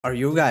Are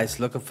you guys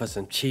looking for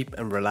some cheap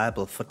and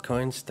reliable foot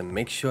coins? Then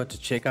make sure to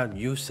check out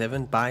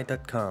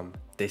u7buy.com.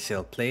 They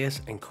sell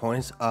players and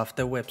coins off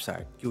their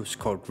website. Use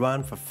code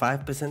RON for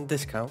 5%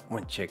 discount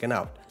when checking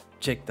out.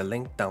 Check the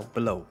link down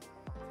below.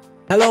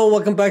 Hello,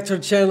 welcome back to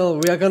the channel.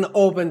 We are gonna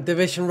open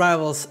Division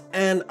Rivals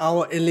and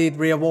our Elite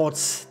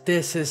rewards.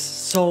 This is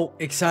so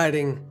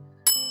exciting.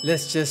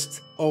 Let's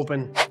just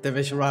open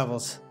Division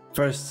Rivals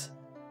first.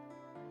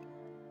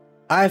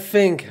 I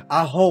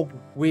hope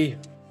we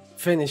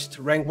finished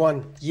rank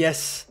 1.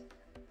 Yes,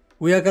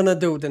 we are gonna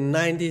do the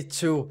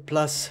 92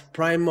 plus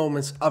prime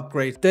moments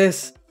upgrade.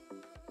 This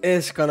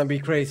is gonna be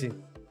crazy.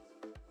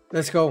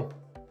 Let's go.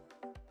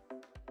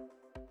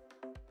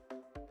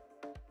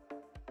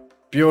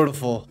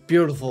 Beautiful,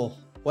 beautiful.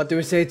 What do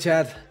we say,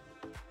 chat?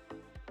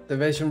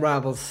 Division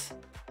Rivals.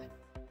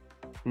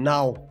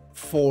 Now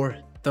for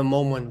the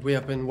moment we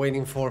have been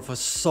waiting for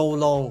so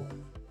long.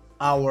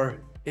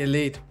 Our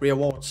Elite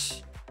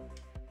rewards.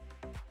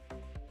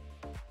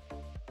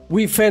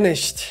 We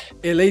finished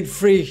Elite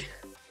 3,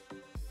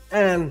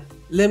 and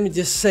let me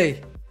just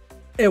say,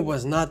 it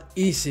was not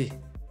easy.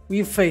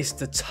 We faced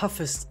the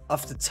toughest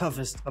of the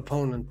toughest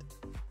opponent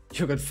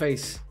you could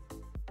face.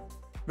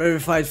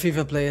 Verified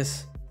FIFA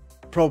players,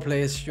 pro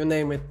players, you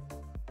name it,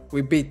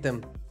 we beat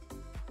them.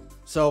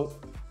 So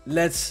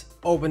let's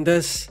open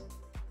this.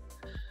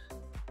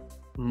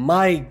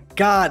 My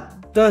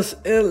god, does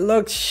it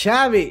look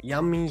shabby?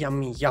 Yummy,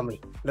 yummy, yummy.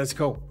 Let's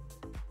go.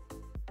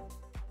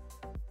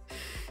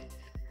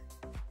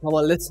 Come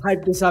on, let's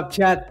hype this up,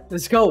 chat.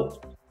 Let's go.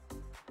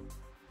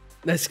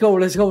 Let's go,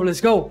 let's go,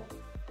 let's go.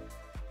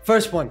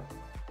 First one.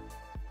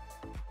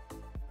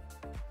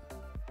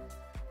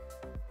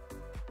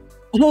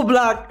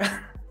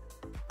 Oblak.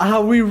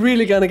 Are we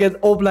really gonna get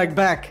Oblak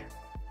back?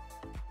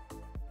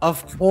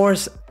 Of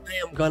course,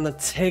 I am gonna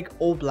take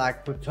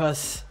Oblak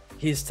because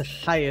he's the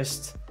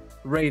highest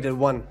rated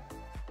one.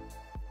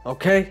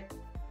 Okay?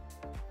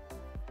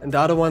 And the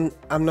other one,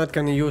 I'm not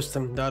gonna use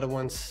them, the other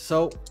ones.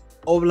 So,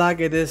 Oblak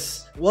it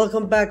is.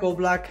 Welcome back,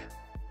 Oblak.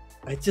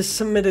 I just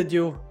submitted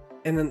you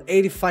in an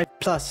 85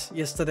 plus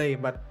yesterday,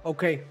 but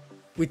okay,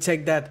 we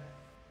take that.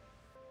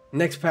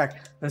 Next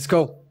pack, let's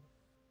go.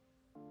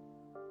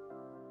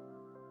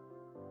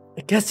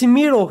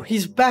 Casemiro,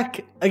 he's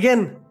back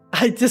again.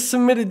 I just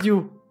submitted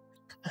you.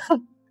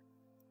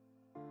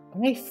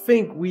 I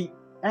think we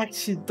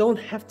actually don't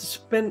have to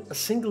spend a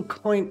single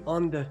coin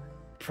on the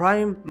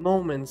Prime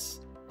Moments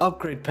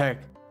upgrade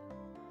pack.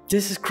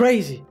 This is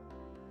crazy.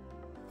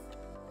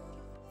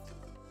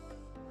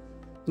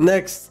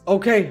 Next,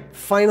 okay,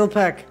 final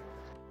pack.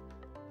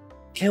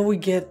 Can we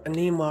get a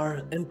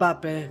Neymar,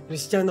 Mbappe,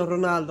 Cristiano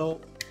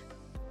Ronaldo,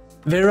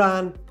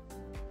 Varane?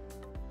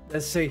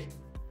 Let's see.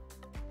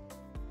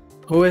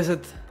 Who is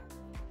it?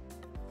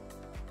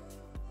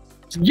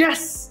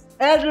 Yes!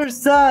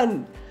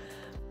 Ederson!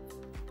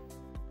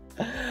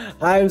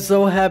 I'm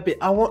so happy.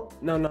 I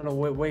want... No,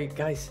 wait,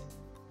 guys.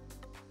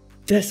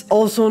 There's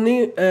also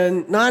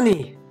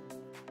Nani.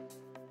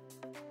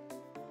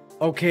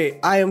 Okay,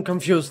 I am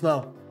confused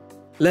now.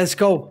 Let's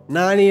go.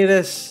 90 it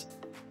is.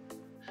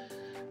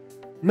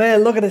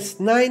 Man, look at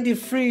this.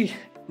 93,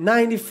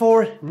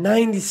 94,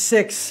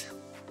 96.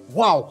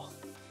 Wow.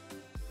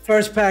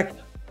 First pack.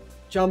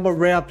 Jumbo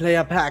Rare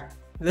Player Pack.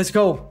 Let's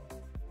go.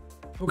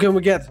 Who can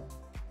we get?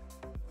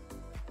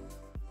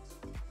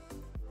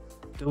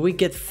 Do we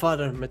get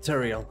fodder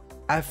material?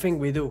 I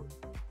think we do.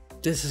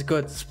 This is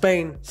good.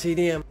 Spain,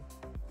 CDM.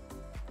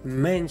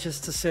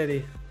 Manchester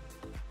City.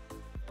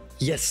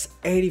 Yes,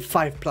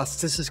 85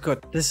 plus. This is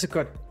good. This is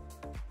good.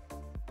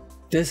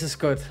 This is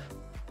good.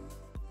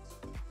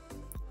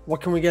 What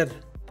can we get?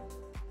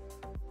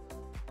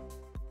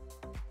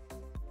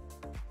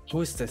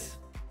 Who is this?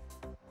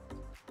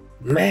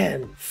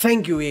 Man,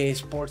 thank you, EA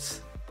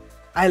Sports.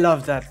 I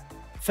love that.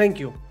 Thank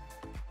you.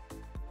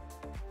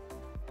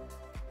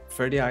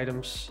 30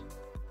 items.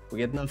 We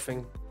get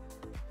nothing.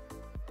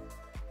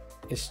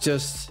 It's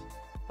just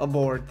a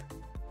board.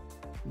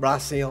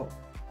 Brazil.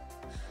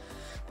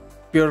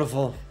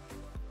 Beautiful.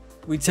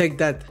 We take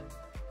that.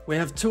 We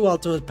have 2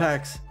 ultimate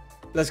packs.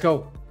 Let's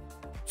go.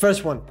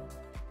 First one.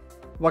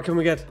 What can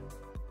we get?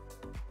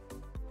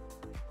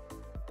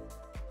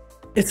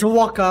 It's a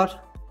walkout.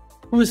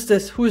 Who is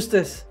this? Who is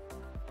this?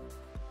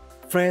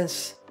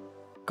 France.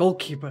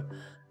 Goalkeeper.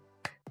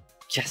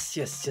 Yes,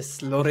 yes,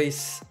 yes.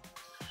 Lloris.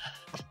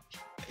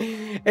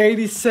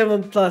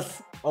 87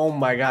 plus. Oh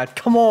my god.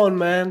 Come on,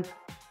 man.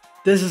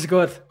 This is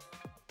good.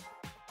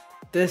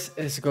 This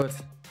is good.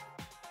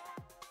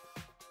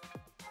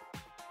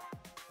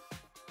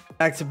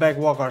 Back-to-back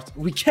walkouts.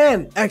 We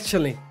can,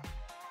 actually.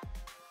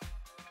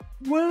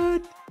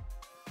 What?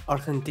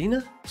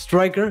 Argentina?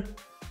 Striker?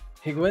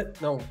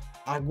 Higuain? No.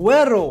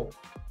 Aguero!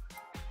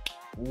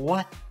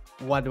 What?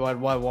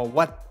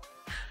 What?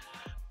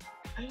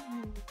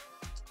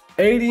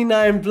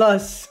 89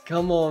 plus.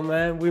 Come on,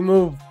 man. We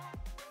move.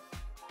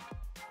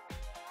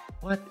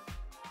 What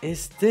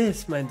is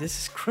this, man?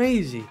 This is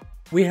crazy.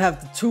 We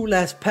have the 2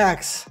 last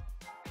packs.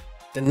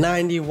 The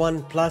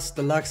 91 plus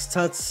deluxe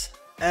touch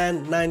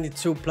and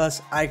 92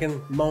 plus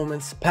icon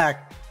moments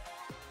pack.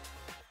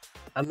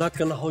 I'm not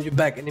gonna hold you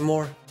back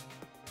anymore.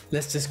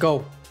 Let's just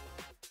go.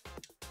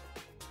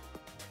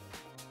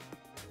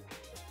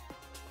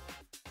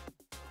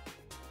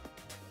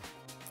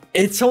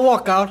 It's a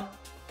walkout.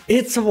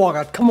 It's a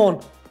walkout. Come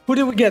on. Who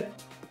did we get?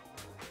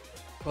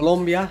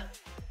 Colombia.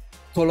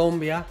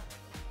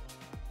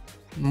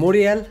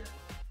 Muriel.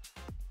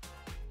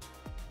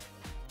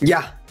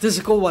 Yeah, this is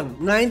a good one.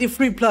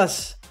 93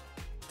 plus.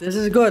 This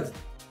is good.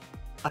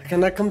 I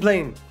cannot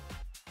complain.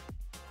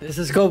 This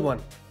is a good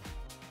one.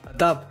 A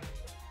dub.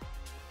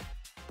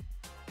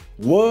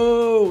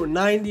 Whoa,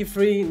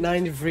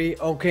 93.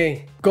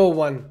 Okay, go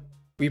one.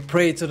 We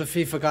pray to the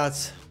FIFA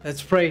gods.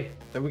 Let's pray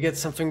that we get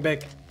something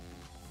back.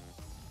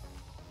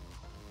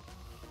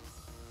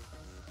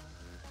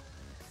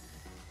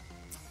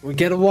 We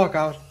get a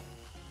walkout.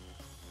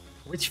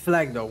 Which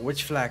flag though?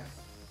 Which flag?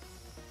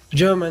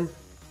 German.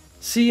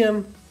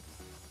 CM.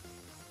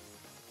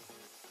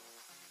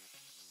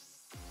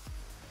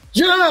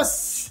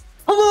 Yes!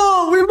 Come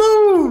on, we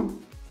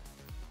move!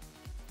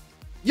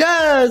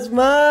 Yes,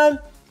 man!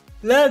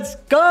 Let's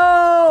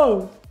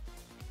go!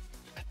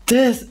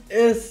 This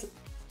is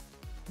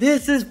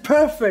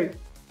perfect.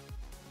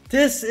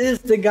 This is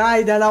the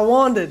guy that I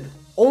wanted.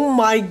 Oh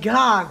my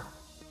god.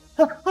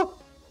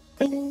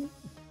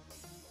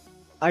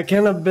 I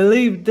cannot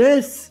believe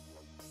this.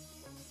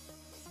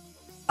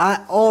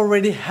 I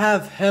already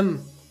have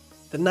him.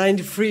 The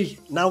 93.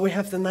 Now we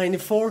have the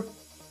 94.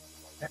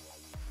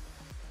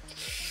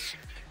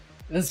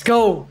 Let's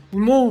go.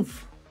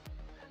 Move.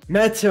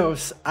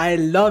 Matheus, I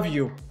love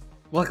you.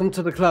 Welcome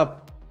to the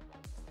club.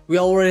 We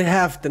already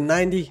have the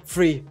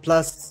 93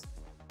 plus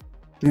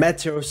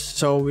Matheus,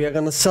 so we are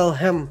gonna sell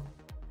him.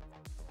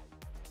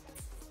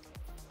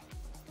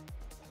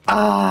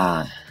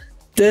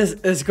 This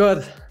is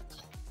good.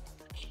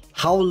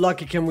 How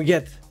lucky can we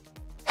get?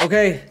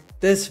 Okay,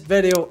 this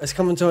video is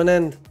coming to an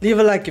end. Leave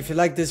a like if you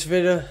like this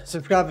video,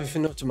 subscribe if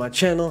you're new to my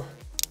channel,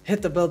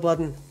 hit the bell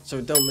button so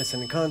you don't miss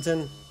any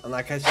content, and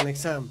I'll catch you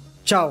next time.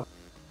 Ciao!